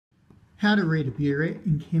How to read a burette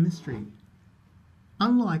in chemistry.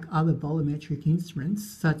 Unlike other volumetric instruments,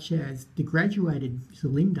 such as the graduated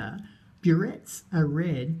cylinder, burettes are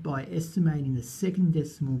read by estimating the second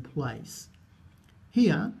decimal place.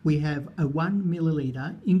 Here we have a 1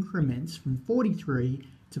 milliliter increments from 43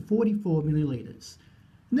 to 44 milliliters.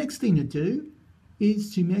 The next thing to do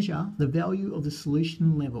is to measure the value of the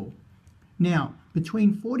solution level. Now,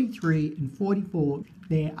 between 43 and 44,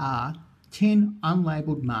 there are 10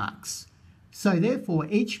 unlabelled marks. So therefore,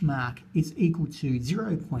 each mark is equal to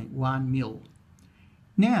 0.1 mil.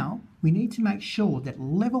 Now, we need to make sure that the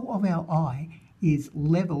level of our eye is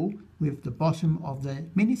level with the bottom of the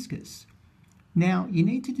meniscus. Now, you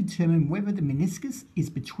need to determine whether the meniscus is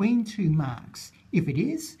between two marks. If it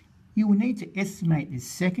is, you will need to estimate the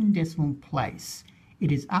second decimal place.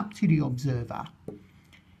 It is up to the observer.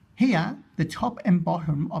 Here, the top and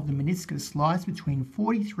bottom of the meniscus lies between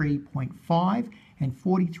 43.5 and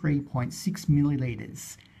 43.6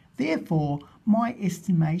 milliliters. Therefore, my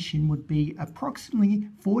estimation would be approximately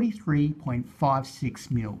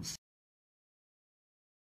 43.56 mils.